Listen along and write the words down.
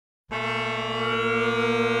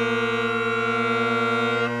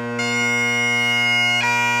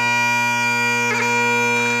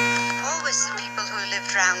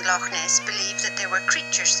around Loch Ness believe that there were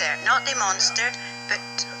creatures there, not the monster, but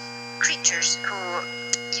creatures who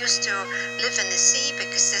used to live in the sea,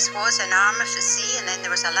 because this was an arm of the sea, and then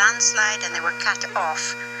there was a landslide and they were cut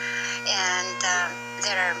off. And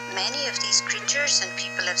there are many of these creatures, and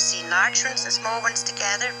people have seen large ones and small ones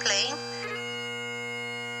together playing.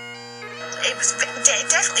 It was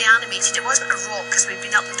definitely animated. It wasn't a rock, because we'd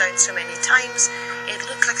been up and down so many times. It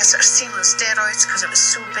looked like a sort of scene on steroids because it was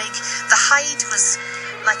so big. The hide was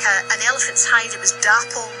like an elephant's hide. It was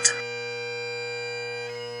dappled.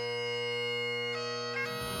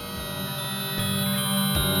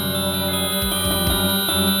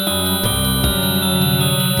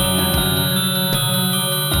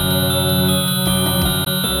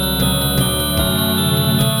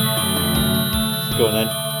 Go on then.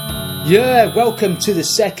 Yeah, welcome to the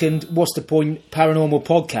second What's the Point Paranormal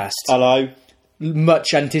podcast. Hello.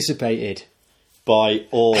 Much anticipated. By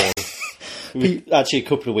all. We're actually a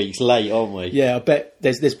couple of weeks late, aren't we? Yeah, I bet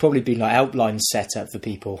there's probably been like outlines set up for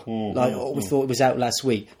people. We thought it was out last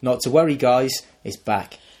week. Not to worry, guys, it's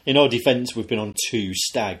back. In our defence, we've been on 2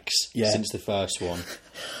 stags Yeah. since the first one.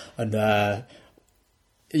 And that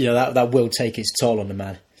will take its toll on the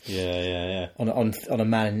man. Yeah. On a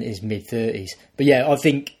man in his mid-30s. But yeah, I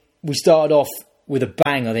think we started off with a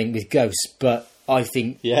bang, I think, with Ghosts, but I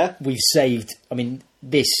think we've saved,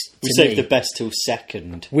 this We to saved me, the best till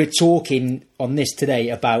second. we're talking on this today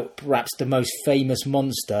about perhaps the most famous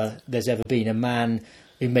monster there's ever been. A man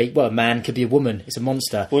a man could be a woman. It's a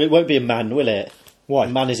monster. Well, it won't be a man, will it? Why? A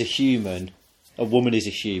man is a human. A woman is a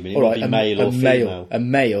human. It All won't right, be male or female. A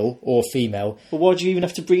male or female. Well, why do you even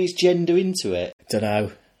have to bring his gender into it? Don't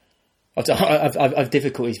know. I've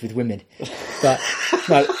difficulties with women, but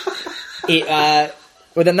no.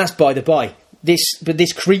 Well, then that's by the by.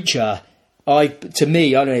 This creature, I think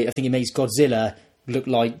it makes Godzilla look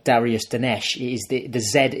like Darius Dinesh. It is the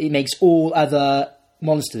Z. It makes all other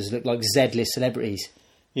monsters look like Z-list celebrities.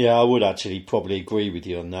 Yeah, I would actually probably agree with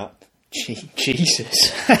you on that.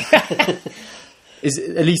 Jesus. At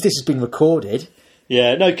least this has been recorded.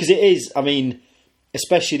 Yeah, no, because it is.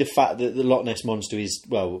 Especially the fact that the Loch Ness Monster is,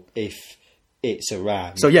 well, if it's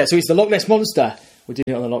around. So it's the Loch Ness Monster. We're doing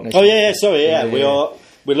it on the Loch Ness. Oh yeah, sorry, Yeah.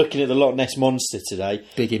 We're looking at the Loch Ness Monster today.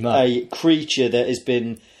 Big him up. A creature that has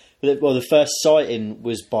been, well, the first sighting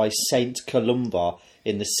was by Saint Columba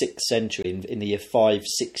in the 6th century, in the year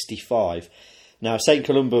 565. Now, Saint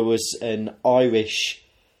Columba was an Irish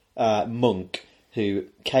monk who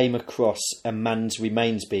came across a man's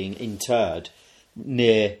remains being interred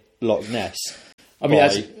near Loch Ness. By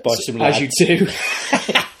some lads. As you do.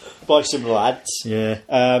 By some lads. Yeah.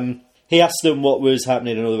 He asked them what was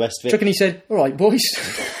happening and all the rest of it. Do you reckon he said, "All right, boys,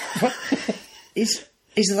 are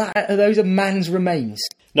those a man's remains?"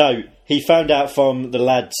 No, he found out from the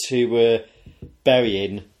lads who were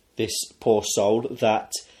burying this poor soul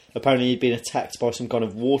that apparently he'd been attacked by some kind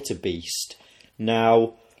of water beast.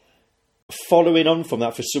 Now, following on from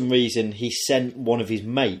that, for some reason, he sent one of his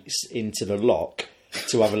mates into the loch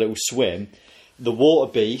to have a little swim. The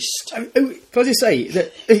water beast. Can I just say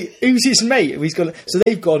that who's his mate? So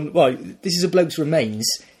they've gone. Well, this is a bloke's remains.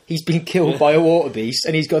 He's been killed by a water beast,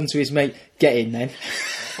 and he's gone to his mate. Get in, then.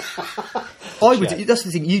 I would. That's the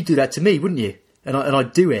thing. You'd do that to me, wouldn't you? And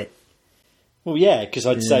I'd do it. Well, yeah, because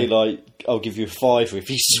I'd say I'll give you a £5 if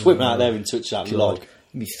you swim out there and touch that log.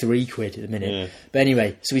 It'd be £3 at the minute. Yeah. But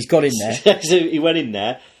anyway, so he's got in there. So he went in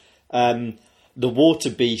there. The water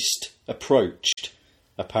beast approached.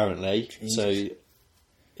 Apparently, Jesus. so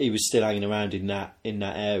he was still hanging around in that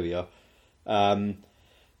area.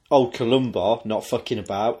 Old Columba, not fucking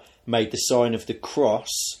about, made the sign of the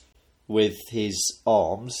cross with his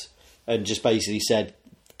arms and just basically said,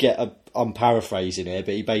 I'm paraphrasing here,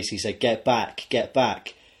 but he basically said, get back,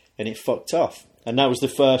 and it fucked off. And that's the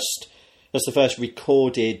first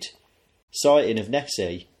recorded sighting of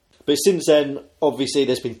Nessie. But since then, obviously,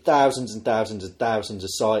 there's been thousands and thousands and thousands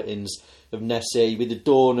of sightings of Nessie. With the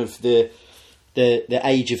dawn of the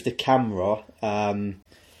age of the camera,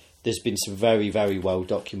 there's been some very, very well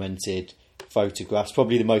documented photographs.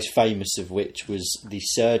 Probably the most famous of which was the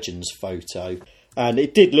surgeon's photo, and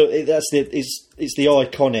it did look. It's the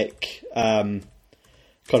iconic kind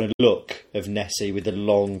of look of Nessie with the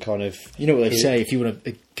long kind of. You know what they say: if you want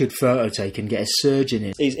a good photo taken, get a surgeon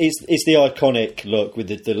in. It's the iconic look with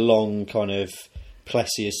the long kind of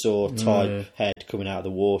plesiosaur type head coming out of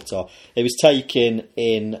the water. It was taken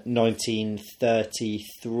in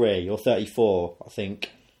 1933 or 34, I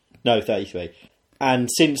think. No, 33. And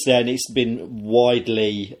since then, it's been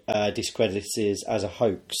widely discredited as a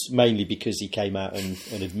hoax, mainly because he came out and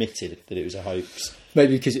admitted that it was a hoax.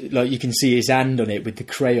 Maybe because you can see his hand on it with the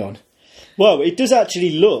crayon. Well, it does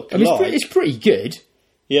actually look I mean, like... it's pretty good.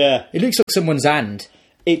 Yeah. It looks like someone's hand.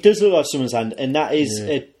 It does look like someone's hand, and that is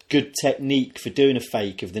a good technique for doing a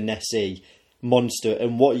fake of the Nessie monster.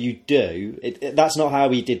 And what you do, that's not how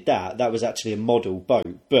he did that. That was actually a model boat.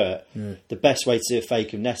 But the best way to do a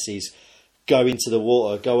fake of Nessie is go into the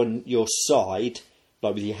water, go on your side,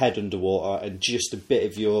 like with your head underwater, and just a bit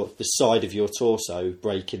of the side of your torso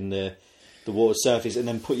breaking the water surface, and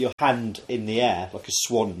then put your hand in the air like a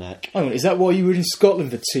swan neck. Hang on, is that why you were in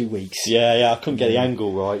Scotland for 2 weeks? Yeah, I couldn't get the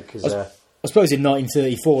angle right because. I suppose in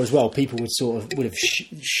 1934 as well, people would have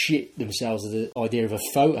shit themselves at the idea of a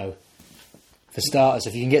photo. For starters,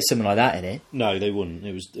 if you can get something like that in it. No, they wouldn't.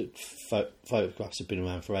 It was photographs have been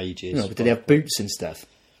around for ages. No, but did they have boots and stuff?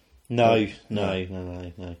 No. Yeah,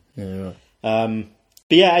 right.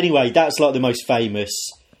 But yeah, anyway, that's like the most famous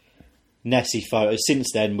Nessie photos.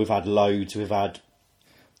 Since then, we've had loads. We've had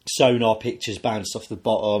sonar pictures bounced off the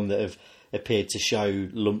bottom that have appeared to show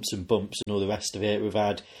lumps and bumps and all the rest of it. We've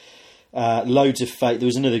had loads of fake. There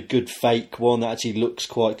was another good fake one that actually looks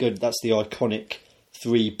quite good. That's the iconic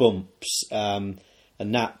 3 bumps, and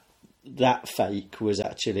that fake was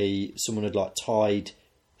actually someone had like tied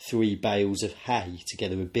 3 bales of hay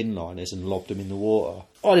together with bin liners and lobbed them in the water.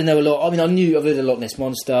 I didn't know a lot. I mean, I've heard of the Loch Ness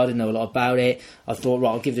Monster. I didn't know a lot about it. I thought, right,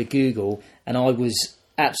 I'll give it a Google, and I was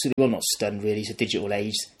absolutely, well, not stunned really, it's a digital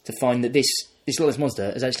age, to find that this Loch Ness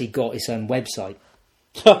Monster has actually got its own website.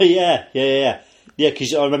 Oh yeah,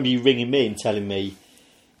 because I remember you ringing me and telling me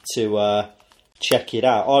to check it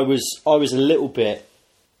out. I was a little bit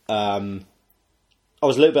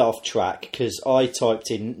off track because I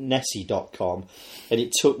typed in Nessie.com and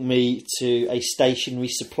it took me to a stationery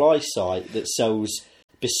supply site that sells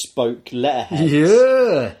bespoke letterheads.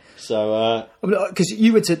 Yeah. So because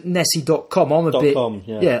you went to Nessie.com, I'm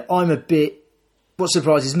a bit. What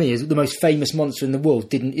surprises me is the most famous monster in the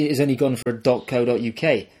world has only gone for a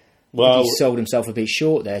 .co.uk. Well, he sold himself a bit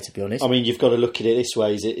short there, to be honest. I mean, you've got to look at it this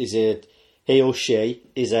way: he or she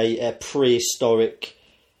is a prehistoric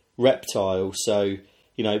reptile, so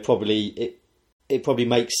it probably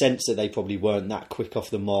makes sense that they probably weren't that quick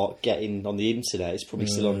off the mark getting on the internet. It's probably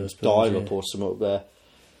still on dial-up or something up there.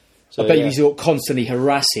 So, I bet you're constantly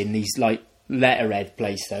harassing these like letterhead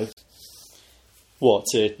place though. What,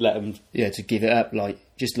 to let them? Yeah, to give it up,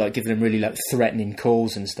 just giving them really threatening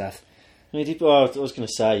calls and stuff. I was going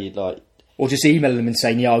to say or just emailing them and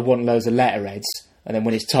saying, yeah, I want loads of letterheads, and then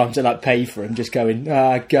when it's time to pay for them, just going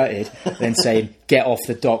gutted, then saying get off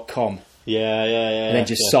the .com. Yeah. And then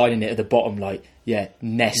just signing it at the bottom Nessie.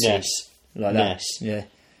 Ness. Like that. Ness. Yeah.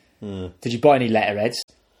 Did you buy any letterheads?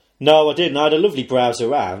 No, I didn't. I had a lovely browse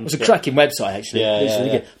around. It was a cracking website, actually. Yeah,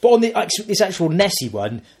 really good. But on this actual Nessie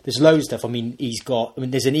one, there's loads of stuff. I mean,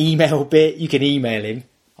 there's an email bit. You can email him.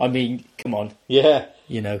 I mean, come on. Yeah.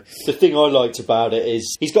 The thing I liked about it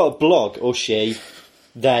is he's got a blog, or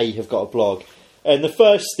they have got a blog. And the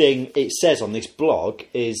first thing it says on this blog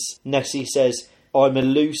is Nessie says, I'm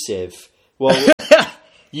elusive. Well,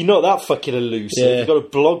 you're not that fucking elusive. Yeah. You've got a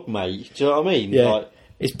blog, mate. Do you know what I mean? Yeah.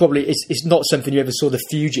 It's probably it's not something you ever saw The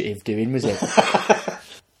Fugitive doing, was it?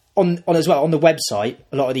 on as well on the website,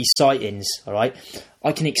 a lot of these sightings. All right,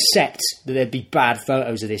 I can accept that there'd be bad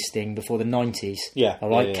photos of this thing before the 90s. Yeah. All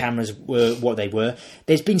right, yeah. Cameras were what they were.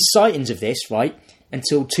 There's been sightings of this, right,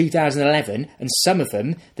 until 2011, and some of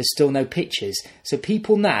them there's still no pictures. So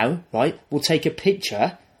people now, right, will take a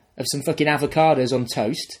picture of some fucking avocados on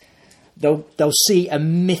toast. They'll see a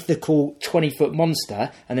mythical 20-foot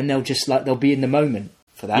monster, and then they'll be in the moment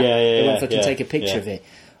for that. They won't fucking take a picture of it.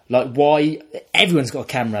 Like, why? Everyone's got a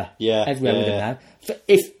camera. Yeah. Everyone now.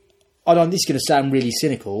 This is going to sound really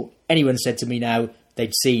cynical. Anyone said to me now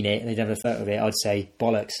they'd seen it and they'd have a photo of it, I'd say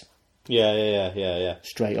bollocks. Yeah.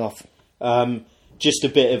 Straight off. Just a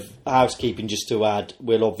bit of housekeeping just to add.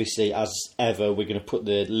 We'll obviously, as ever, we're going to put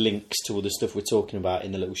the links to all the stuff we're talking about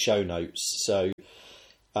in the little show notes. So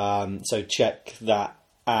check that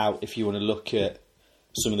out if you want to look at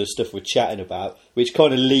some of the stuff we're chatting about, which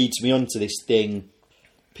kind of leads me on to this thing,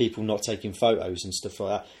 people not taking photos and stuff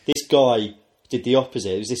like that. This guy did the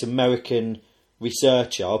opposite. It was this American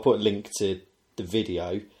researcher. I'll put a link to the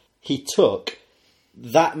video. He took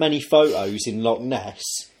that many photos in Loch Ness.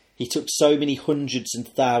 He took so many hundreds and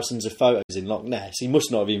thousands of photos in Loch Ness. He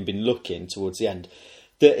must not have even been looking towards the end.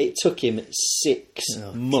 That it took him 6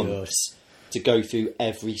 months to go through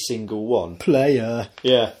every single one. Player.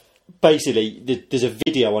 Yeah. Basically, there's a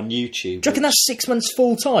video on YouTube. Do you reckon that's 6 months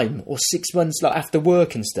full time, or 6 months after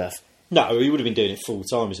work and stuff? No, he would have been doing it full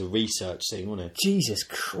time as a research thing, wouldn't he? Jesus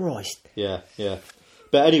Christ. Yeah.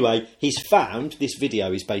 But anyway, he's found this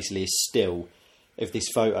video is basically a still of this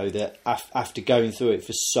photo that after going through it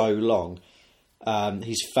for so long,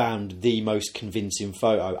 he's found the most convincing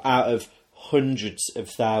photo out of hundreds of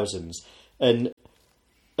thousands. And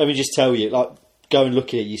let me just tell you, like, go and look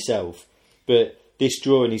at it yourself. But this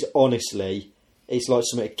drawing is honestly, it's like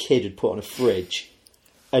something a kid had put on a fridge,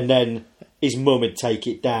 and then his mum would take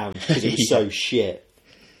it down because it was so shit.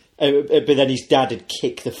 But then his dad would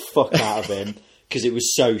kick the fuck out of him because it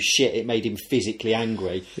was so shit, it made him physically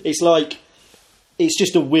angry. It's like, it's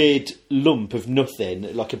just a weird lump of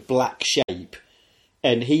nothing, like a black shape.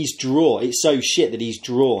 And it's so shit that he's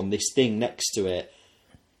drawn this thing next to it,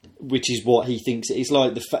 which is what he thinks. It's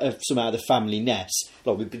like somehow the family nest,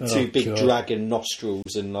 like with the two big dragon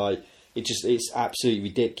nostrils, and like, it's absolutely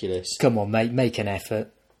ridiculous. Come on, mate, make an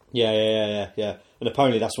effort. Yeah. And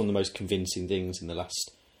apparently that's one of the most convincing things in the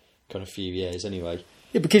last kind of few years, anyway.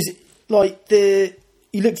 Yeah, because like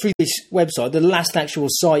you look through this website, the last actual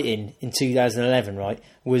sighting in 2011, right,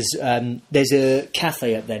 was there's a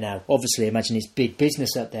cafe up there now. Obviously, imagine it's big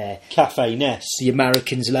business up there. Cafe Ness. The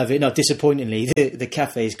Americans love it. No, disappointingly, the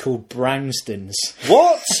cafe is called Brownston's.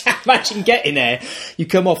 What? Imagine getting there. You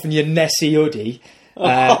come off in your Nessie hoodie.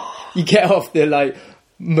 You get off the like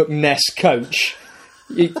McNess coach.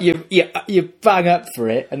 You bang up for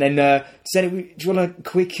it, and then do you want a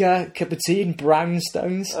quick cup of tea in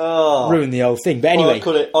Brownstones? Ruin the whole thing. But anyway,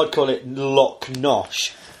 I'd call it Loch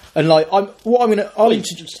Nosh. And like, I'll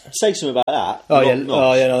introduce. Say something about that. Oh yeah,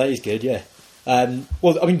 Nosh. No, that is good. Yeah.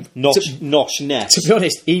 Well, I mean, Nosh Ness. To be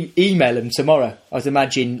honest, email them tomorrow. I'd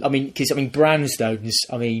imagine. Because Brownstones.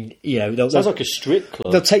 I mean, you know, sounds like a strip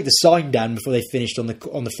club. They'll take the sign down before they finished on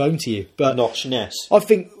the phone to you. But Nosh Ness. I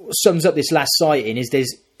think what sums up this last sighting is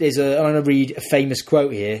there's I'm going to read a famous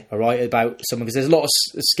quote here, all right, about someone, because there's a lot of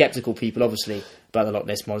sceptical people, obviously, about the Loch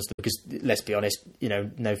Ness Monster, because let's be honest, you know,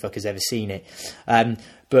 no fucker's ever seen it.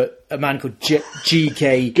 But a man called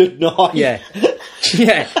G.K. Good night. Yeah.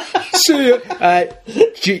 So,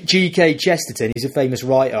 G.K. Chesterton, he's a famous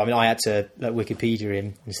writer. I mean, I had to Wikipedia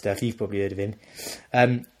him and stuff. You've probably heard of him.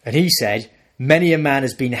 And he said, "Many a man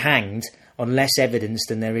has been hanged on less evidence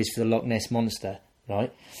than there is for the Loch Ness Monster."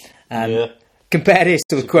 Right? Compare this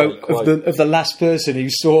to the quote of the last person who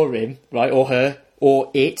saw him, right, or her, or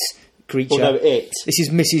it, creature. Oh, no, it. This is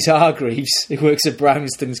Mrs. Hargreaves, who works at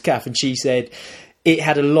Brownstone's Cafe, and she said, "It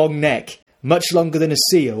had a long neck, much longer than a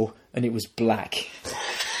seal, and it was black."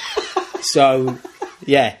 So,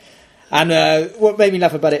 yeah. And what made me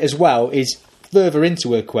laugh about it as well is, further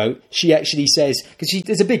into her quote, she actually says, because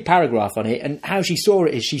there's a big paragraph on it, and how she saw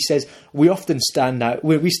it is, she says, we stand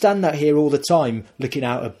out here all the time looking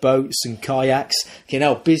out at boats and kayaks.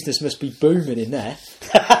 Business must be booming in there.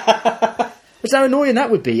 But how annoying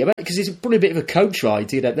that would be, because it's probably a bit of a coach ride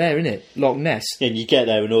to get up there, isn't it? Loch Ness. Yeah, and you get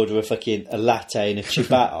there and order a latte and a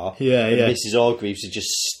ciabatta. Yeah. Mrs. Hargreaves is just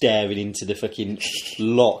staring into the fucking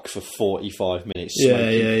lock for 45 minutes,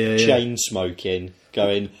 chain smoking,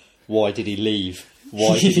 going, why did he leave?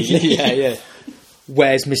 Why did he leave? Yeah.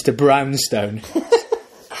 Where's Mr. Brownstone?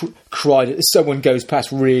 Cried as someone goes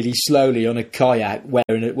past really slowly on a kayak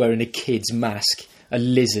wearing a kid's mask, a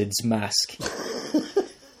lizard's mask.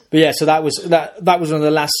 But yeah, so that was one of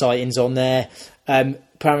the last sightings on there.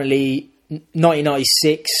 Apparently,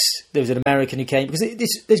 1996, there was an American who came,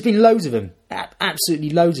 because there's been loads of them, absolutely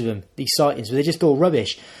loads of them, these sightings, but they're just all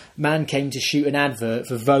rubbish. Man came to shoot an advert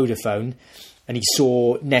for Vodafone, and he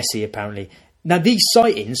saw Nessie, apparently. Now, these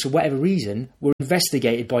sightings, for whatever reason, were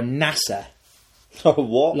investigated by NASA. Oh,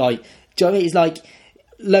 what? Like, do you know what I mean? It's like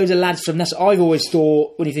loads of lads from NASA. I've always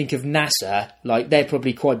thought, when you think of NASA, like, they're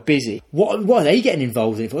probably quite busy. What are they getting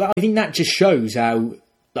involved in? I think that just shows how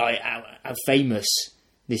famous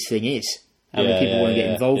this thing is. How many people want to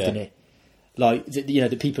get involved in it. Like,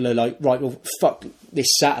 the people are like, right, well, fuck this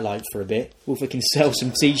satellite for a bit. We'll fucking sell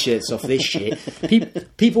some T-shirts off this shit.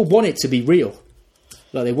 People want it to be real.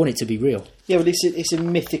 Like, they want it to be real. Yeah, well, it's a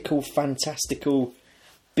mythical, fantastical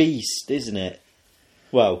beast, isn't it?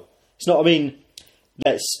 Well, it's not. We've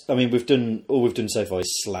done so far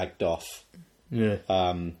is slagged off. Yeah.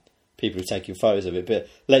 People have taken photos of it, but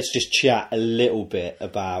let's just chat a little bit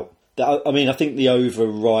about that. I mean, I think the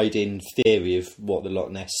overriding theory of what the Loch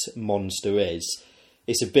Ness Monster is,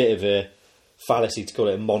 it's a bit of a fallacy to call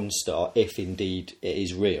it a monster if indeed it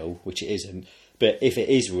is real, which it isn't. But if it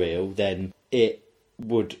is real, then it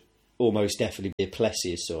would almost definitely be a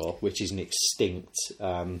plesiosaur, which is an extinct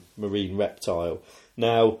marine reptile.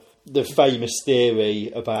 Now, the famous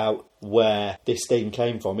theory about where this thing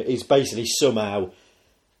came from is basically somehow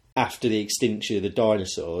after the extinction of the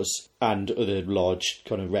dinosaurs and other large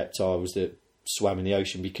kind of reptiles that swam in the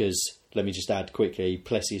ocean, because let me just add quickly,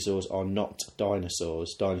 plesiosaurs are not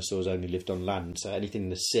dinosaurs. Dinosaurs only lived on land, so anything in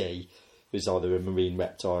the sea was either a marine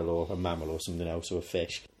reptile or a mammal or something else or a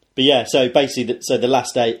fish. But yeah, so basically, the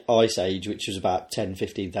last ice age, which was about 10,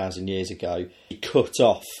 15,000 years ago, it cut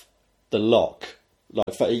off the loch.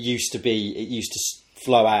 Like it used to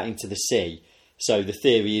flow out into the sea. So the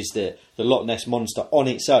theory is that the Loch Ness Monster on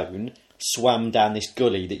its own swam down this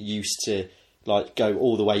gully that used to like go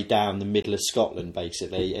all the way down the middle of Scotland,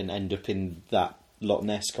 basically, and end up in that Loch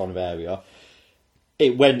Ness kind of area.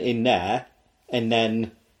 It went in there, and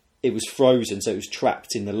then it was frozen, so it was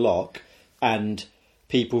trapped in the loch, and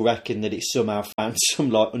people reckon that it somehow found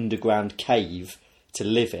some like underground cave to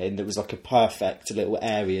live in that was like a perfect little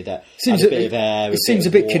area that had a bit of air. It seems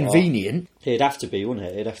a bit convenient. It'd have to be, wouldn't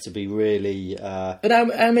it? It'd have to be really... But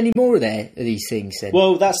how many more are there of these things then?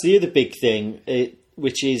 Well, that's the other big thing,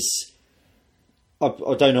 which is... I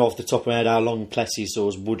don't know off the top of my head how long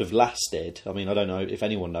plesiosaurs would have lasted. I mean, I don't know if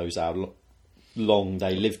anyone knows how long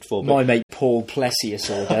they lived for. But... My mate Paul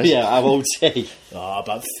Plesiosaur does. Yeah, how old's he?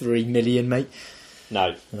 About 3 million, mate.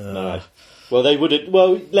 No. Well, they would have...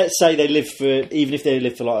 Well, let's say they lived for... Even if they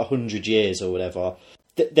lived for like 100 years or whatever,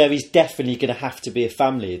 there is definitely going to have to be a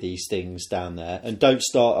family of these things down there. And don't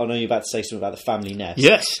start... I know you're about to say something about the family nest.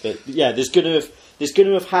 Yes. But yeah, there's going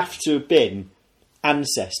to have to have been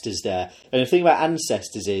ancestors there. And the thing about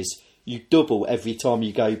ancestors is you double every time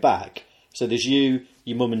you go back. So there's you,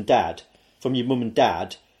 your mum and dad. From your mum and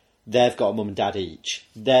dad, they've got a mum and dad each.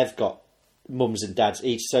 They've got mums and dads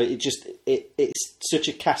each. So it's such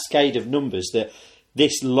a cascade of numbers that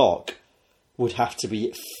this loch would have to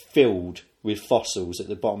be filled with fossils at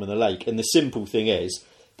the bottom of the lake. And the simple thing is,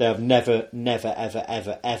 they have never,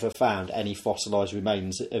 ever found any fossilised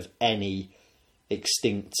remains of any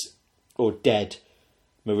extinct or dead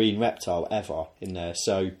marine reptile ever in there.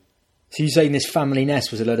 So you're saying this family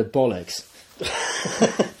nest was a load of bollocks?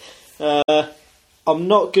 I'm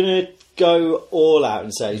not going to go all out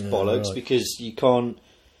and say it's bollocks, because you can't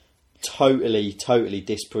totally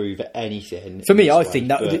disprove anything. For me, I think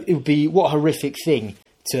that it would be what a horrific thing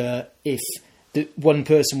if one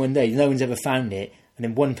person one day, no one's ever found it, and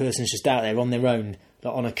then one person's just out there on their own,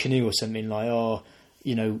 like on a canoe or something, like,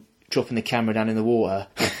 dropping the camera down in the water.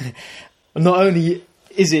 And not only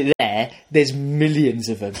is it there, there's millions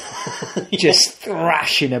of them just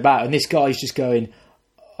thrashing about, and this guy's just going,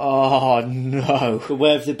 oh no. But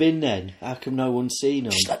where have they been then? How come no one's seen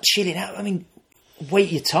them? Just like chilling out. I mean,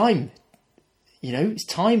 wait your time. It's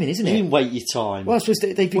timing, isn't it? You mean wait your time? Well, I suppose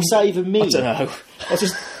they've been... What's that even mean? I don't know.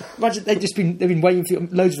 Imagine they've been waiting for...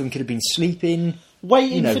 Loads of them could have been sleeping.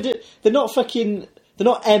 Waiting for... They're not fucking... They're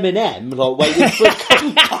not Eminem, like, waiting for a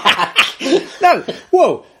comeback. No,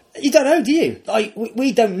 whoa. You don't know, do you? Like,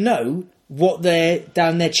 we don't know what they're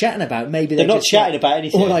down there chatting about. Maybe they're not chatting about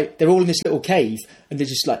anything. Or like they're all in this little cave and they're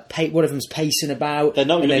just like one of them's pacing about. They're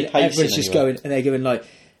not going to be pacing. Everyone's just going, and they're going like,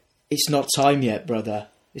 "It's not time yet, brother.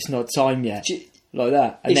 It's not time yet." Like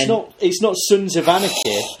that. And it's not Sons of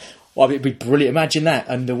Anarchy. Well, it'd be brilliant. Imagine that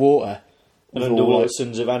underwater. Underwater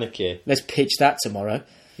Sons of Anarchy. Let's pitch that tomorrow.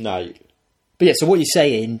 No. But yeah, so what you're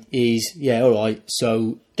saying is, yeah, all right.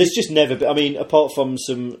 So there's just never been. I mean, apart from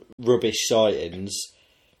some rubbish sightings,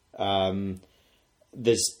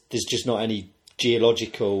 there's just not any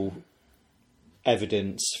geological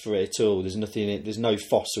evidence for it at all. There's nothing. There's no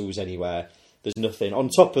fossils anywhere. There's nothing. On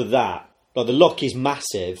top of that, like, the loch is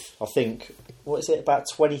massive. I think, what is it? About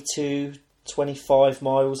 22, 25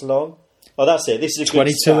 miles long. Oh, that's it. This is a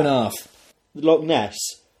 22 and a half. The Loch Ness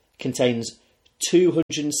contains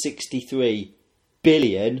 263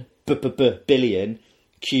 billion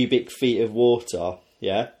cubic feet of water.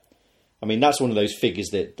 Yeah, I mean, that's one of those figures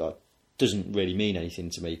that doesn't really mean anything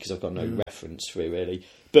to me because I've got no reference for it really.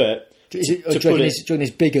 But do you reckon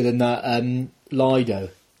it's bigger than that Lido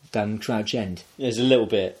down Crouch End? It's a little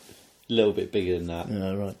bit bigger than that.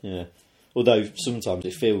 Yeah, right. Yeah, although sometimes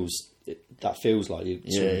it feels like you're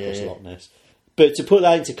swimming across Loch Ness. But to put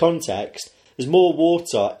that into context, there's more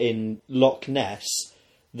water in Loch Ness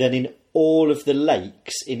than in all of the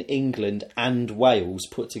lakes in England and Wales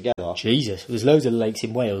put together. Jesus, there's loads of lakes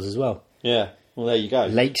in Wales as well. Yeah, well, there you go.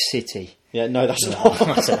 Lake City. Yeah, no, that's not.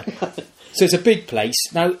 So it's a big place.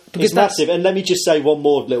 Now, because it's massive. And let me just say one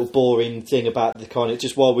more little boring thing about the kind of,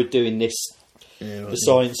 just while we're doing this, the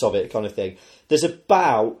science of it kind of thing. There's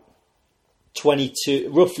about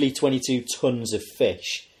roughly 22 tons of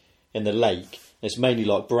fish in the lake. It's mainly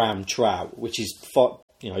like brown trout, which is fine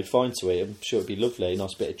to eat. I'm sure it'd be lovely, a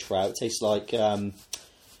nice bit of trout. It tastes like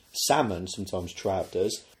salmon. Sometimes trout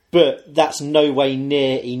does, but that's no way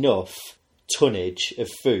near enough tonnage of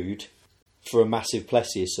food for a massive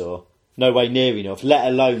plesiosaur. No way near enough, let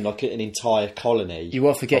alone like an entire colony. You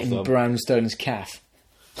are forgetting of them. Brownstone's calf.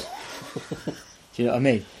 Do you know what I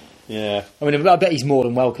mean? Yeah. I mean, I bet he's more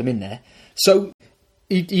than welcome in there. So,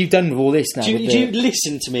 you've done with all this now. Do you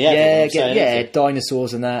listen to me ever? Yeah, when I'm saying anything?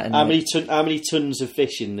 dinosaurs and that. And How many tons of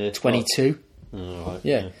fish in the 22. Oh, right,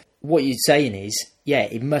 Yeah. What you're saying is,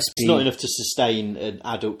 it must be... It's not enough to sustain an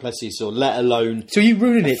adult plesiosaur, let alone... So you're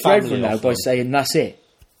ruining a it for family everyone now of by them. saying that's it?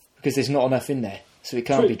 Because there's not enough in there. So it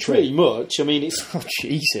can't be true. Pretty much. I mean, it's Oh,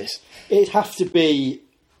 Jesus. it'd have to be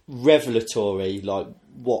revelatory, like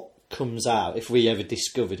what comes out. If we ever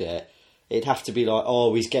discovered it, it'd have to be like,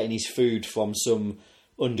 oh, he's getting his food from some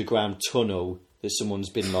underground tunnel that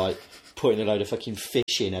someone's been like putting a load of fucking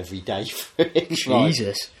fish in every day for it. Like,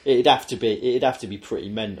 Jesus. it'd have to be pretty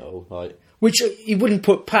mental. Like, Which you wouldn't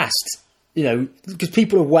put past, because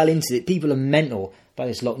people are well into it. People are mental by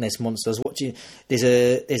this Loch Ness monsters.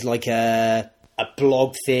 There's like a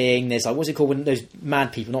blog thing. There's like, what's it called when those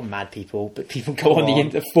mad people, not mad people, but people go on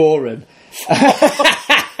the forum.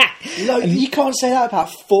 no, you can't say that about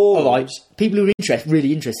forums. Like, people who are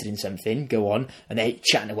really interested in something go on and they're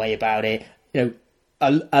chatting away about it.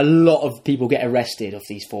 A lot of people get arrested off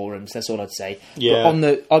these forums. That's all I'd say. Yeah.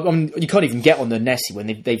 But you can't even get on the Nessie when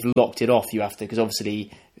they've locked it off. You have to, because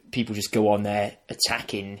obviously people just go on there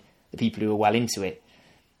attacking the people who are well into it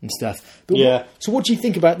and stuff. But Yeah. So what do you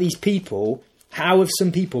think about these people? How have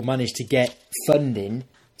some people managed to get funding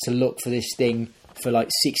to look for this thing for like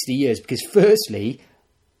 60 years? Because firstly,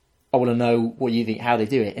 I want to know what you think, how they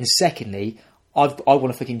do it, and secondly, I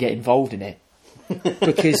want to fucking get involved in it.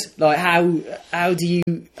 Because like how do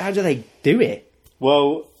they do it?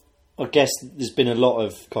 Well, I guess there's been a lot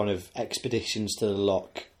of kind of expeditions to the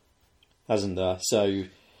loch, hasn't there? So,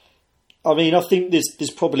 I mean, I think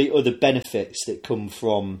there's probably other benefits that come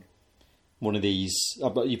from one of these.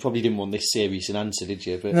 You probably didn't want this serious an answer, did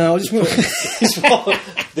you? But No, I just want.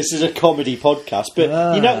 this is a comedy podcast, but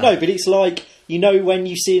no, but it's like, when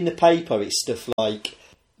you see in the paper, it's stuff like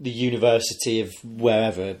the University of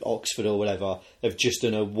wherever, Oxford or whatever, have just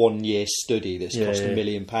done a 1 year study that's cost £1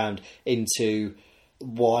 million into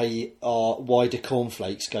why do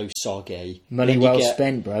cornflakes go soggy? Money well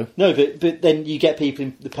spent, bro. No, but then you get people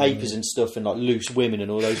in the papers and stuff, and like loose women and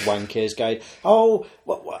all those wankers going, "Oh,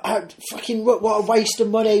 what a waste of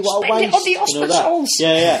money! What Spend a waste!" it on the and all that. hospitals.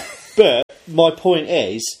 Yeah. But my point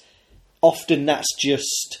is, often that's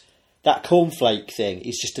just that cornflake thing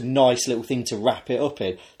is just a nice little thing to wrap it up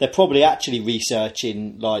in. They're probably actually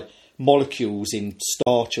researching like molecules in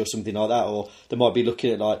starch or something like that, or they might be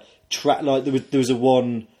looking at like there was a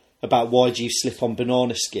one about why do you slip on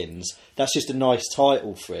banana skins. That's just a nice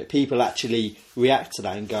title for it. People actually react to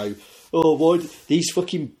that and go, "Oh, why these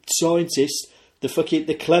fucking scientists? They're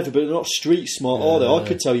clever, but they're not street smart, are they? I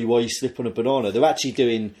could tell you why you slip on a banana." They're actually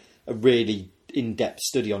doing a really in-depth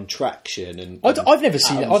study on traction and I've never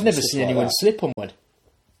seen like anyone that. slip on one.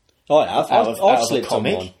 I have. Out of I've a slipped on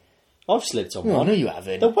comic? one. I've slipped on Oh, one. no, you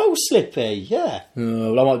haven't. They're well slippy, yeah.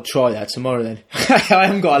 Oh, well, I might try that tomorrow then. I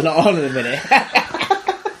haven't got a lot on at the minute.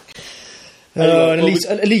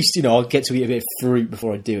 At least I'll get to eat a bit of fruit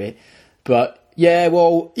before I do it. But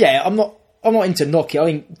I'm not into knocking. I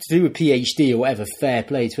think to do a PhD or whatever, fair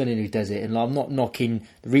play to anyone who does it. And I'm not knocking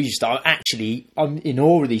the research stuff. I'm in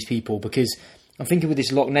awe of these people, because I'm thinking with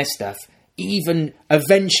this Loch Ness stuff, even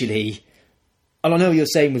eventually, and I know what you're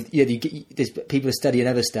saying with there's people are studying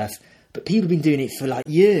other stuff, but people have been doing it for like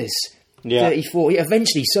years. Yeah. 30, 40.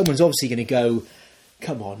 Eventually someone's obviously going to go,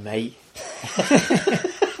 "Come on, mate.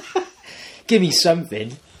 Give me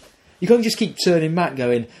something." You can't just keep turning back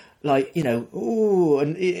going like, "Oh,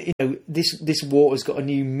 and this water's got a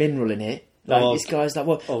new mineral in it." Like this guy's like,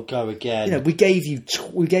 "What? I'll go again." We gave you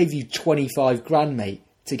 25 grand, mate,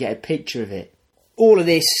 to get a picture of it." All of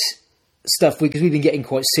this stuff, because we've been getting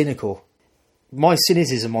quite cynical. My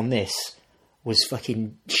cynicism on this was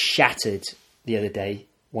fucking shattered the other day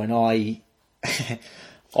when I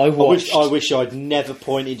watched. I wish I'd never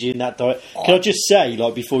pointed you in that direction. Can I just say,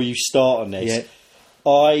 like, before you start on this,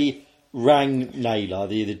 I rang Naylor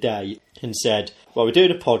the other day and said, "Well, we're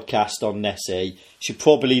doing a podcast on Nessie. Should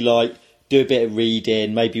probably like do a bit of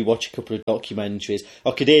reading, maybe watch a couple of documentaries."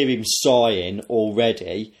 I could hear him sighing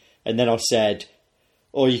already, and then I said,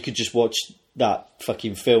 "Or you could just watch that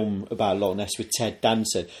fucking film about Loch Ness with Ted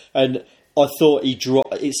Danson." And I thought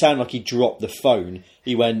it sounded like he dropped the phone.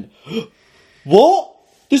 He went, "What?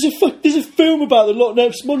 There's a film about the Loch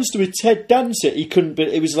Ness Monster with Ted Danson." He couldn't, but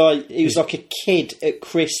it was like a kid at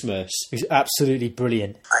Christmas. It was absolutely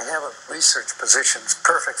brilliant. I have a research position that's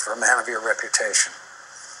perfect for a man of your reputation.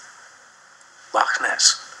 Loch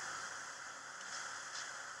Ness.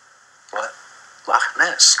 What? Loch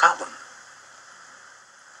Ness, Scotland.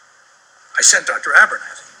 I sent Dr.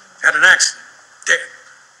 Abernathy. Had an accident. Dead.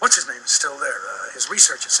 What's his name is still there? His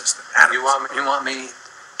research assistant. Adams. You want me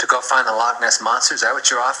to go find the Loch Ness Monster? Is that what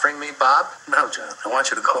you're offering me, Bob? No, John. I want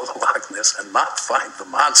you to go to Loch Ness and not find the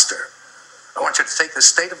monster. I want you to take this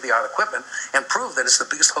state-of-the-art equipment and prove that it's the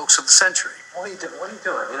biggest hoax of the century. What are you doing?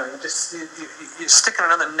 You're sticking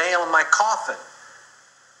another nail in my coffin.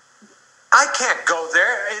 I can't go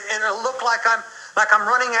there, and it'll look like I'm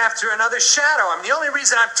running after another shadow. I mean, the only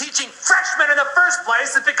reason I'm teaching freshmen in the first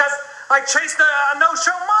place is because I chased a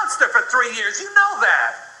no-show monster for 3 years. You know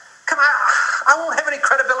that. Come on, I won't have any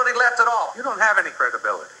credibility left at all. You don't have any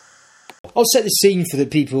credibility. I'll set the scene for the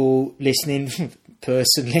people listening,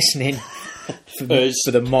 person listening, for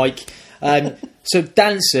the mic. So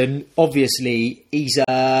Danson, obviously, he's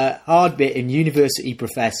a hard-bitten university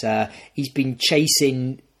professor. He's been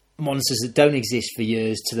chasing monsters that don't exist for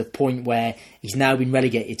years to the point where he's now been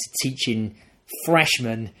relegated to teaching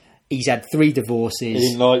freshmen. He's had 3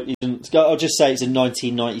 divorces. I'll just say it's a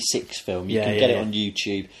 1996 film. You can get it on YouTube.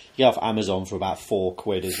 You get it off Amazon for about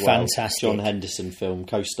 £4 as well. Fantastic. John Henderson film,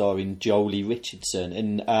 co-starring Jolie Richardson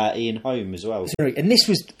and Ian Holm as well. And this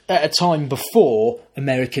was at a time before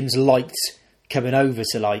Americans liked coming over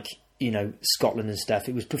to Scotland and stuff.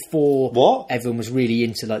 It was before everyone was really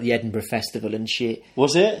into the Edinburgh Festival and shit.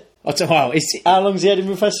 Was it? I don't know. How long's the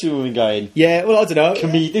Edinburgh Festival been going? Yeah, well, I don't know.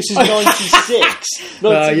 This is 96.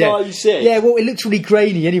 1996. Yeah, well, it looks really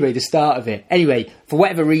grainy anyway, the start of it. Anyway, for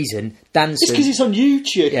whatever reason, Danson... It's because it's on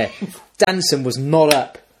YouTube. Yeah, Danson was not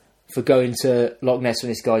up for going to Loch Ness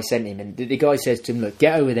when this guy sent him. And the guy says to him, look,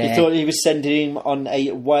 get over there. He thought he was sending him on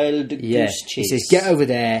a wild goose chase. He says, get over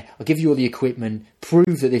there. I'll give you all the equipment.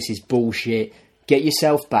 Prove that this is bullshit. Get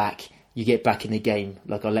yourself back. You get back in the game.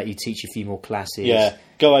 I'll let you teach a few more classes. Yeah,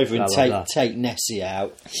 go over and take Nessie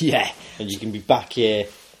out. Yeah. And you can be back here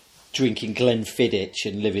drinking Glenfiddich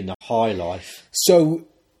and living the high life. So,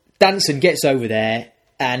 Danson gets over there,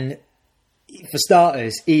 and for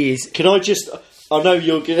starters, he is... Can I just... I know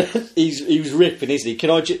you're gonna... He was ripping, isn't he?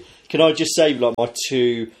 Can I just say, my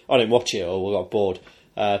 2... I didn't watch it, or I got bored.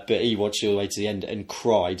 But he watched it all the way to the end and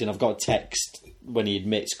cried, and I've got a text when he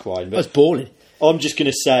admits crying. That's balling. I'm just going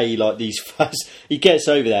to say, these fans... He gets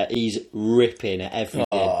over there, he's ripping at everything.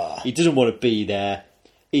 Oh. He doesn't want to be there.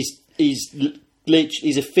 He's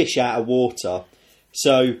a fish out of water.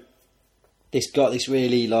 So, this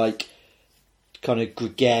really, kind of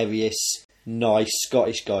gregarious, nice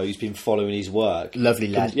Scottish guy who's been following his work. Lovely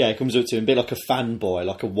lad. Comes up to him, a bit like a fanboy,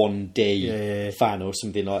 like a 1D fan or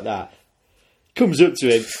something like that. Comes up to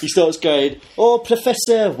him, he starts going, oh,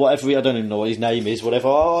 Professor, whatever, I don't even know what his name is, whatever,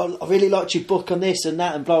 oh, I really liked your book on this and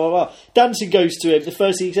that and blah, blah, blah. Danson goes to him, the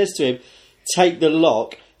first thing he says to him, take the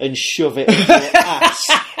lock and shove it in your ass.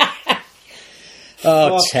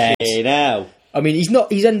 Oh, Ted. Fucking hell. I mean, he's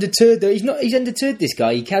undeterred though. He's undeterred, this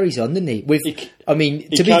guy. He carries on, doesn't he? To be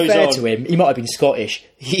fair to him, he might have been Scottish.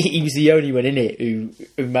 He was the only one in it who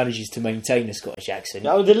manages to maintain a Scottish accent.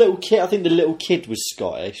 No, the little kid, I think the little kid was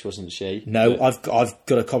Scottish, wasn't she? No, I've got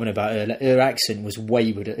a comment about her. Her accent was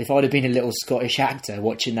wayward. If I'd have been a little Scottish actor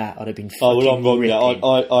watching that, I'd have been fucking ripping. I'm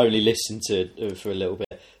wrong. I only listened to it for a little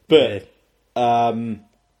bit. But,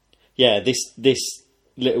 this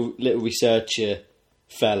little researcher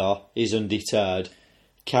fella is undeterred,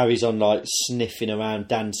 carries on sniffing around,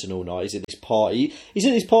 dancing all night. He's at this party.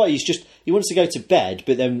 He wants to go to bed,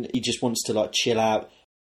 but then he just wants to chill out.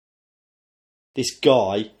 This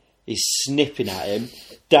guy is snipping at him,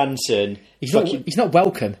 dancing. He's not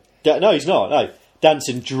welcome. No, he's not. No,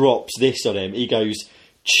 Danson drops this on him. He goes,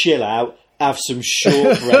 chill out, have some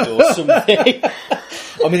shortbread or something.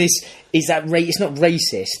 I mean, it's not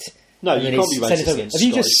racist. No, you can't be racist against Have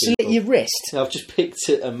you just Scottish slit people. your wrist? No, I've just picked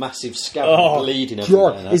a massive scab bleeding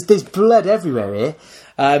everywhere. God, there's blood everywhere here.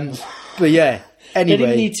 But yeah, anyway. They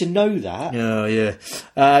didn't need to know that. Oh, yeah.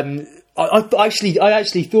 I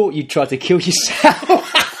actually thought you'd try to kill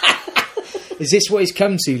yourself. Is this what it's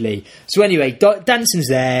come to, Lee? So anyway, Danson's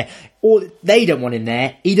there. They don't want him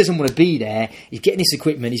there. He doesn't want to be there. He's getting this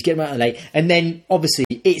equipment. He's getting out of late. And then, obviously,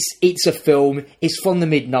 it's a film. It's from the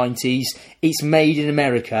mid-90s. It's made in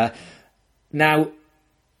America. Now,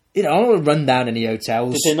 I'm not going to run down any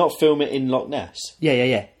hotels. Did they not film it in Loch Ness?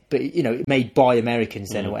 Yeah. But, made by Americans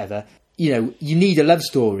then or whatever. You need a love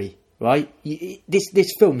story, right?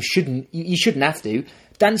 This film you shouldn't have to.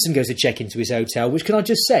 Danson goes to check into his hotel, which, can I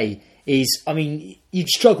just say, is, you'd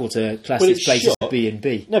struggle to class this place as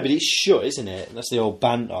B&B. No, but it's shut, isn't it? That's the old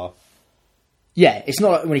banter. Yeah, it's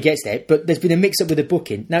not when he gets there, but there's been a mix-up with the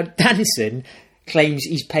booking. Now, Danson claims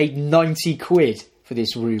he's paid 90 quid for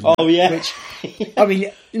this room. Oh, yeah. Which, I mean,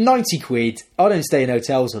 90 quid. I don't stay in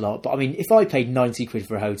hotels a lot, but I mean, if I paid 90 quid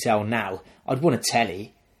for a hotel now, I'd want a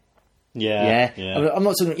telly. Yeah. I mean, I'm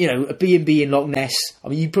not talking, a B&B in Loch Ness. I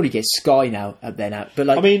mean, you probably get Sky now up there now. But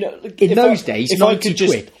like, I mean, in those days, 90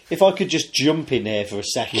 quid. If I could just jump in here for a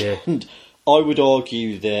second, I would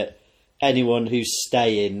argue that anyone who's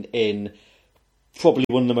staying in probably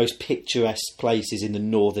one of the most picturesque places in the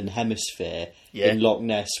Northern Hemisphere, in Loch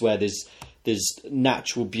Ness, where there's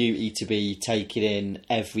natural beauty to be taken in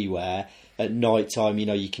everywhere. At night time,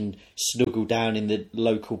 you can snuggle down in the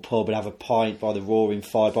local pub and have a pint by the roaring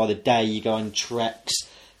fire. By the day, you go on treks,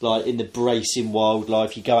 like in the bracing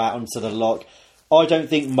wildlife. You go out onto the loch. I don't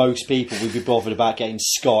think most people would be bothered about getting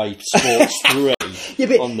Sky Sports 3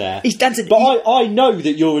 on there. He's dancing. But I know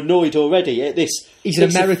that you're annoyed already at this. He's an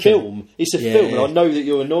American film. It's a film, and I know that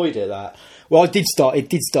you're annoyed at that. Well, it did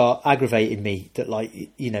start aggravating me that, like,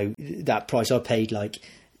 that price I paid, like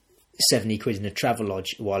 70 quid in a travel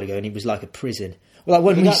lodge a while ago, and it was like a prison. Well,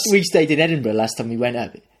 like when we stayed in Edinburgh last time we went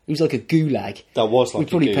up, it was like a gulag. That was like we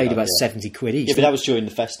probably a gulag, paid about 70 quid each. Yeah, but that was during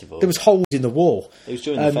the festival. There was holes in the wall. It was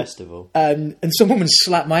during the festival. And some woman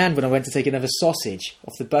slapped my hand when I went to take another sausage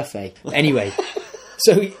off the buffet. Anyway,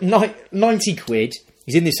 so 90 quid.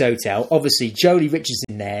 He's in this hotel. Obviously, Jolie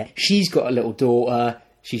Richardson there. She's got a little daughter.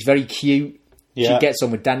 She's very cute. Yeah. She gets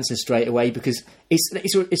on with dancing straight away because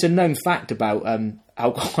it's a known fact about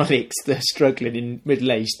alcoholics that are struggling in Middle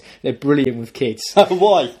East. They're brilliant with kids.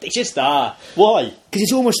 Why? They just are. Why? Because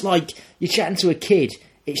it's almost like you're chatting to a kid.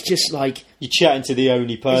 It's just like you're chatting to the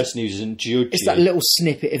only person who doesn't judge it's you. That little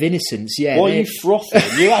snippet of innocence. Yeah. Why are you frothing?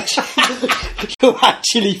 You're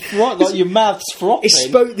actually frothing. Like your mouth's frothing.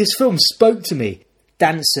 This film spoke to me.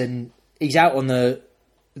 Dancing. He's out on the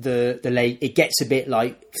lake. It gets a bit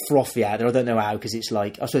like frothy out there. I don't know how, because it's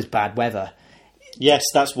like, I suppose, bad weather. Yes,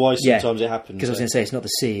 that's why sometimes it happens. Because I was going to say, it's not the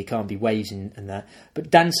sea, it can't be waves and that. But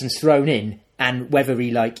Danson's thrown in, and whether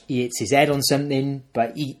he hits his head on something,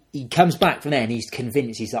 but he comes back from there and he's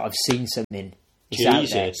convinced, he's like, I've seen something. It's out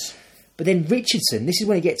there. But then Richardson, this is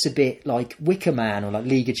when it gets a bit like Wicker Man or like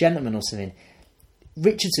League of Gentlemen or something.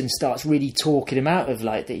 Richardson starts really talking him out of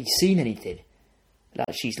like that he's seen anything.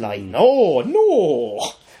 Like she's like, no,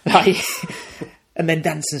 like, and then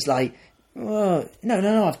Danson's like, oh,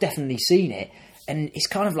 no, I've definitely seen it, and it's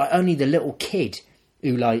kind of like only the little kid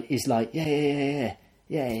who like is like, yeah,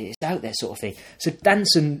 it's out there sort of thing. So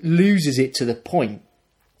Danson loses it to the point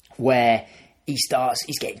where he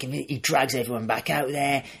drags everyone back out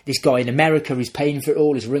there. This guy in America who's paying for it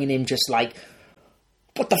all is ringing him just like,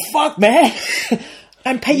 what the fuck, man?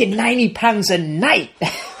 I'm paying £90 a night.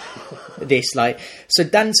 So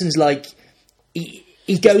Danson's like he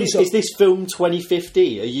goes. Is this film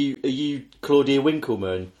 2050? Are you Claudia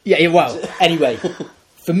Winkleman? Yeah. Well, anyway,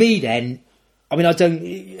 for me then, I mean, I don't.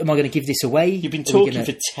 Am I going to give this away? You've been talking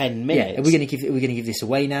for 10 minutes. Yeah. Are we going to give this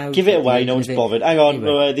away now? Give it away. No one's bothered. Hang on.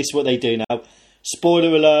 Anyway. This is what they do now.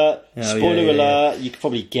 Spoiler alert! Alert! You can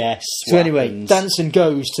probably guess. So anyway, happens. Danson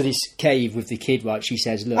goes to this cave with the kid. Right? She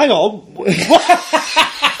says, "Look, hang on."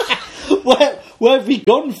 Where have we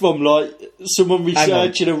gone from? Like someone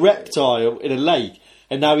researching a reptile in a lake,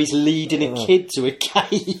 and now he's leading a kid to a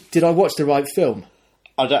cave. Did I watch the right film?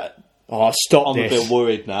 I don't. Oh, stop this! I'm a bit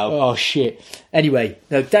worried now. Oh shit! Anyway,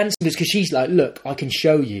 no, Danson goes because she's like, "Look, I can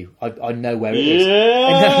show you. I know where it is."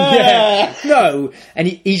 No, and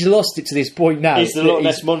he's lost it to this point now. Is the Loch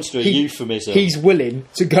Ness Monster a euphemism? He's willing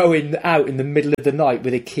to go out in the middle of the night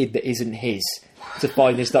with a kid that isn't his to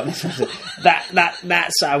find this Loch Ness Monster.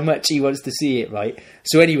 That's how much he wants to see it, right?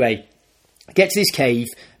 So anyway, get to this cave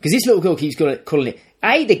because this little girl keeps calling it,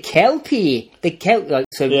 "Hey, the Kelpie, the Kelp." Like,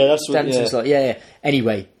 so yeah, that's what. Danson's like, yeah.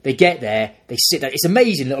 Anyway, they get there, they sit there. It's an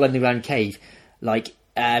amazing little underground cave, like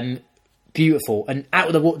beautiful. And out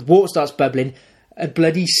of the water starts bubbling. A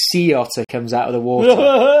bloody sea otter comes out of the water.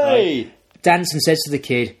 Hey! Right? Danson says to the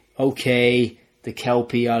kid, "Okay, the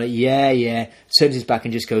Kelpie are like, yeah." Turns his back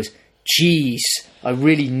and just goes, "Jeez, I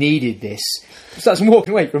really needed this." Starts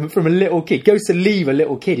walking away from a little kid. Goes to leave a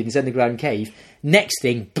little kid in this underground cave. Next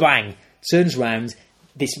thing, bang! Turns round.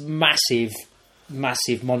 This massive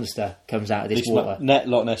monster comes out of this water.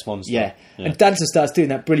 Loch Ness Monster. Yeah. And Danson starts doing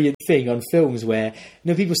that brilliant thing on films where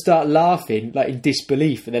people start laughing like in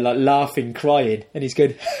disbelief, and they're like laughing, crying, and he's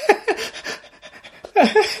going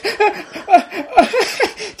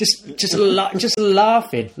just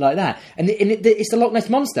laughing like that. And it's the Loch Ness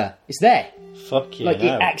Monster. It's there. Fuck you.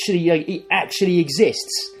 It actually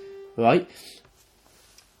exists, right?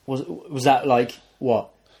 Was that like what?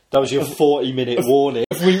 That was your 40-minute warning.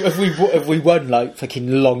 Have we won like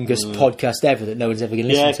fucking longest podcast ever that no one's ever going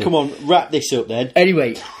to listen to? Yeah, come on, wrap this up then.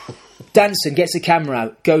 Anyway, Danson gets the camera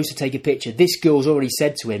out, goes to take a picture. This girl's already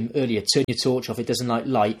said to him earlier, turn your torch off, it doesn't like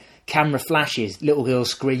light. Camera flashes, little girl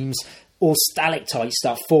screams, all stalactites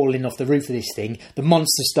start falling off the roof of this thing. The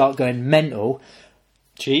monsters start going mental.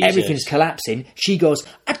 Jesus. Everything's collapsing. She goes,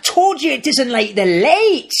 I told you it doesn't like the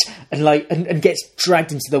light! And gets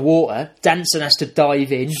dragged into the water. Danson has to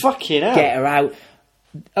dive in. Fucking hell. Get her out.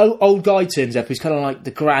 Old guy turns up who's kind of like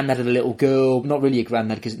the granddad of the little girl. Not really a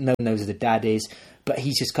granddad because no one knows who the dad is. But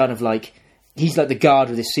he's just kind of like... He's like the guard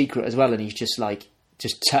with his secret as well. And he's just like...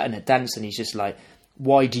 Just tutting at Danson. He's just like...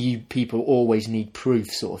 Why do you people always need proof,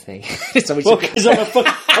 sort of thing? So well, because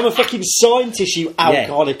I'm a fucking scientist, you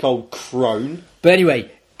alcoholic old crone. But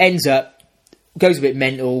anyway, ends up, goes a bit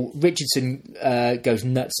mental. Richardson goes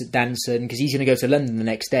nuts at Danson because he's going to go to London the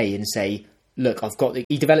next day and say, look, I've got...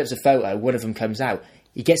 He develops a photo, one of them comes out.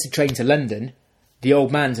 He gets the train to London. The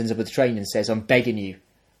old man turns up at the train and says, I'm begging you.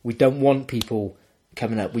 We don't want people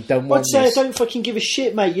coming up. We don't want I'd say this. I don't fucking give a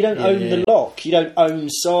shit, mate. You don't own the lock. You don't own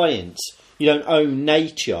science. You don't own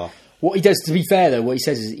nature. What he does, to be fair though, what he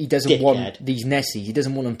says is he doesn't Dickhead. want these Nessies. He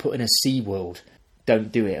doesn't want them put in a SeaWorld.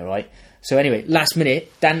 Don't do it, all right? So anyway, last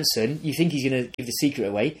minute, Danson, you think he's going to give the secret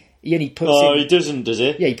away. He only puts in... he doesn't, does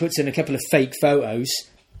he? Yeah, he puts in a couple of fake photos,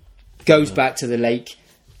 goes back to the lake,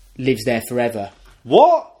 lives there forever.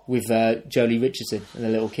 What? With Jolie Richardson and the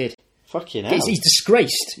little kid. Fucking hell. He's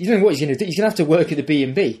disgraced. You don't know what he's going to do. He's going to have to work at the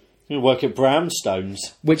B&B. He's going to work at Brownstones.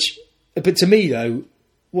 Which, but to me though,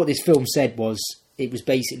 what this film said was, it was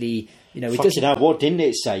basically, you know... It Fucking hell, what didn't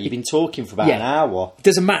it say? You've been talking for about an hour. It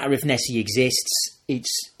doesn't matter if Nessie exists. It's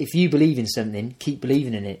if you believe in something, keep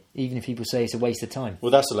believing in it, even if people say it's a waste of time.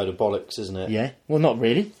 Well, that's a load of bollocks, isn't it? Yeah. Well, not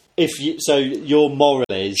really. So your moral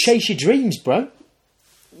is... Chase your dreams, bro.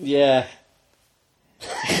 Yeah.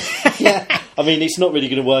 Yeah. I mean, it's not really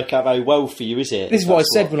going to work out very well for you, is it? This is what I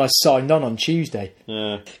said when I signed on Tuesday.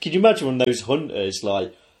 Yeah. Could you imagine one of those hunters,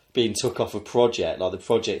 like, being took off a project, like the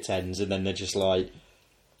project ends, and then they're just like,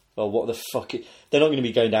 oh, what the fuck? They're not going to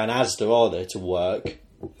be going down Asda, are they, to work?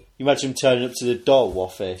 You imagine them turning up to the Dole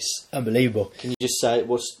office. Unbelievable. Can you just say,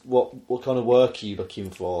 what kind of work are you looking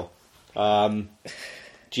for? Do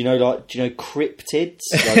you know cryptids?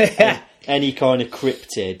 Like, any kind of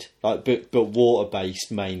cryptid, like but water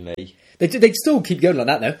based mainly. They'd still keep going like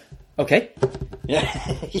that though. Okay.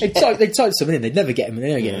 Yeah. They'd type something in. They'd never get them. They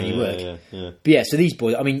never get any work. Yeah. But yeah, so these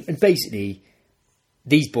boys. I mean, and basically,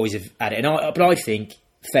 these boys have had it. But I think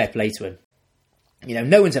fair play to them. You know,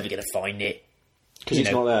 no one's ever going to find it Because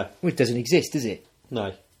it's not there. Well, it doesn't exist, does it?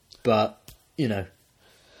 No. But you know.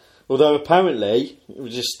 Although apparently we're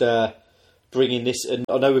just bringing this, and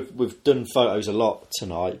I know we've done photos a lot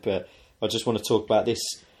tonight, but I just want to talk about this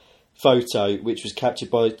photo, which was captured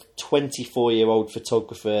by 24-year-old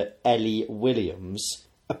photographer Ellie Williams,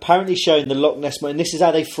 apparently showing the Loch Ness Monster, and this is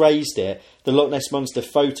how they phrased it, the Loch Ness Monster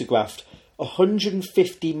photographed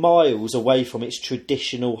 150 miles away from its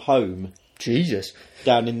traditional home. Jesus.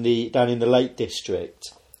 Down in the Lake District.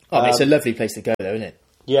 Oh, it's a lovely place to go though, isn't it?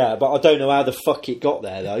 Yeah, but I don't know how the fuck it got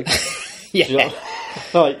there though. Yeah. You know,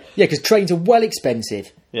 like, yeah, because trains are well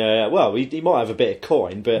expensive. Yeah, well, he might have a bit of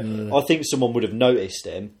coin, but I think someone would have noticed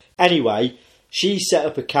him. Anyway, she set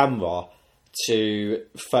up a camera to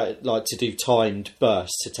do timed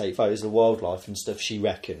bursts to take photos of wildlife and stuff, she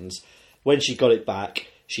reckons. When she got it back,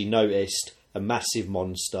 she noticed a massive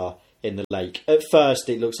monster in the lake. At first,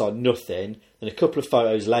 it looks like nothing, and a couple of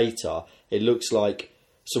photos later, it looks like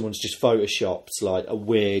someone's just photoshopped like a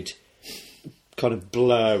weird, kind of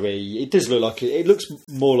blurry. It does look like it looks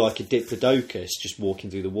more like a diplodocus just walking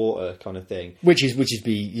through the water kind of thing. Which is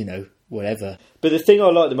whatever. But the thing I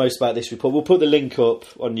like the most about this report, we'll put the link up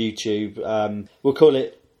on YouTube. We'll call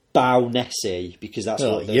it Bow Nessie because that's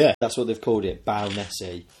what they've called it, Bow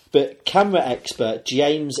Nessie. But camera expert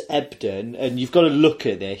James Ebden, and you've got to look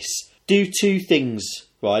at this. Do two things,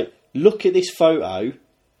 right? Look at this photo,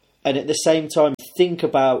 and at the same time think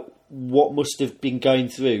about what must have been going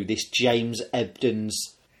through this James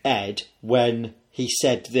Ebden's head when he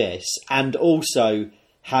said this, and also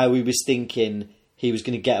how he was thinking he was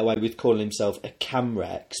going to get away with calling himself a camera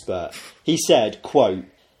expert. He said, quote,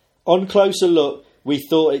 "On closer look, we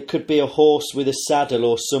thought it could be a horse with a saddle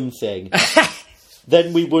or something.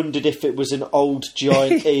 Then we wondered if it was an old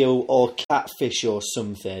giant eel or catfish or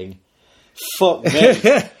something." Fuck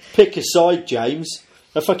me. Pick a side, James.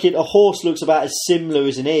 A horse looks about as similar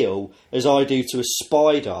as an eel as I do to a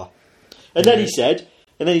spider. And then he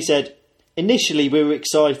said, initially we were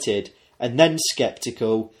excited and then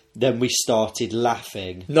sceptical, then we started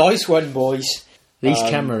laughing. Nice one, boys. These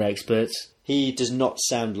camera experts. He does not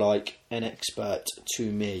sound like an expert to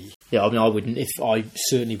me. Yeah, I mean, I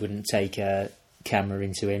certainly wouldn't take a camera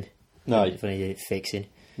into him. No. If I need fixing.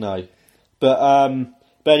 No, but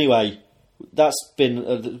anyway, that's been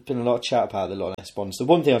a lot of chat about the Loch Ness Monster.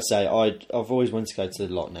 One thing I'd say, I've always wanted to go to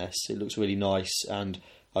the Loch Ness. It looks really nice, and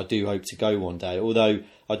I do hope to go one day. Although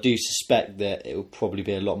I do suspect that it will probably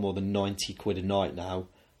be a lot more than £90 a night now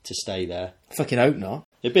to stay there. I fucking hope not.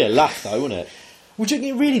 It'd be a laugh though, wouldn't it? Would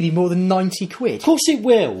it really be more than £90? Of course it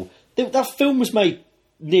will. That film was made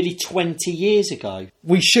nearly 20 years ago.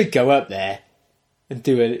 We should go up there and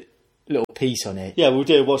do a little piece on it. Yeah, we'll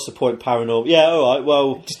do What's the Point Paranormal. Yeah, all right,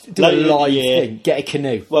 well... Just do a live thing. Get a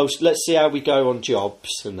canoe. Well, let's see how we go on jobs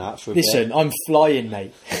and that for a bit. Listen, I'm flying,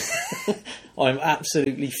 mate. I'm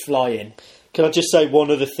absolutely flying. Can I just say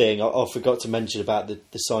one other thing I forgot to mention about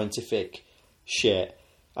the scientific shit?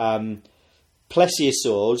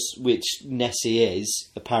 Plesiosaurs, which Nessie is,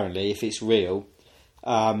 apparently, if it's real,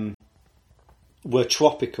 were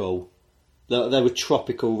tropical. They were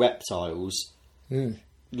tropical reptiles.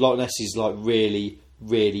 Loch Ness is like really,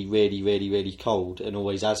 really, really, really, really cold and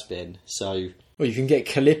always has been. So, well, you can get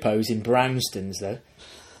Calippos in brownstones though.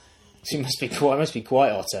 So it must be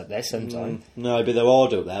quite hot up there sometime. No, but they're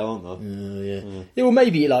hard up there, aren't they? Yeah, well,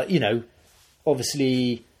 maybe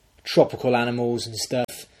obviously tropical animals and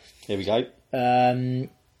stuff. Here we go.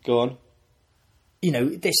 Go on.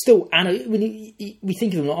 They're still when we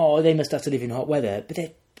think of them, they must have to live in hot weather, but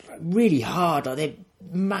they're really hard. Like, they're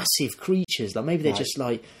massive creatures. Like maybe they're just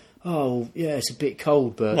like, it's a bit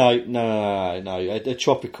cold, but no. A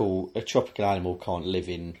tropical animal can't live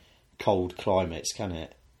in cold climates, can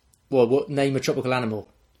it? Well, what name a tropical animal?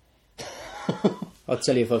 I'll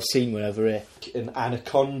tell you if I've seen one over here. An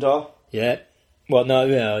anaconda. Yeah. Well, no.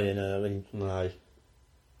 No.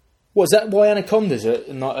 What's that? Why anacondas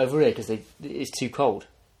are not over here? Because it's too cold.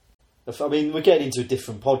 I mean, we're getting into a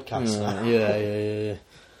different podcast now. Yeah.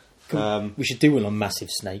 We should do one on massive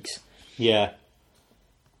snakes. Yeah.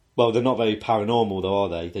 Well, they're not very paranormal, though, are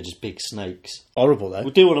they? They're just big snakes. Horrible, though.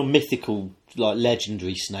 We'll do one on mythical, like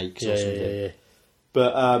legendary snakes or something. Yeah.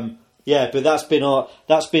 But but that's been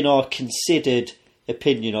our considered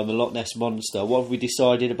opinion on the Loch Ness Monster. What have we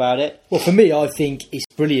decided about it? Well, for me, I think it's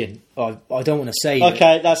brilliant. I don't want to say.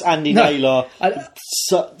 Okay, that's Andy Naylor,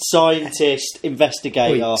 scientist,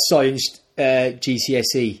 investigator. Science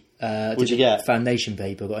GCSE. What'd you get? Foundation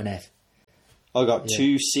paper. I got an F. I got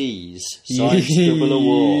 2 C's. Science Double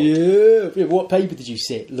Award. Yeah. What paper did you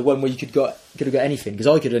sit? The one where you could have got anything? Because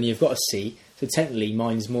I could only have got a C. So technically,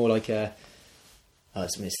 mine's more like a.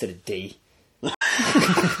 It's instead of D.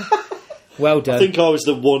 Well done. I think I was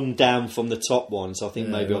the one down from the top one, so I think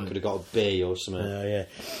maybe I could have got a B or something.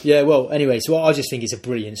 Yeah. Well, anyway, so I just think it's a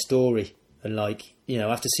brilliant story, and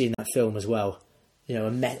after seeing that film as well, a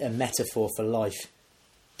metaphor for life.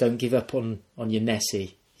 Don't give up on your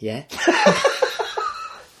Nessie. Yeah.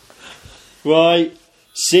 Right.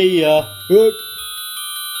 See ya. Good.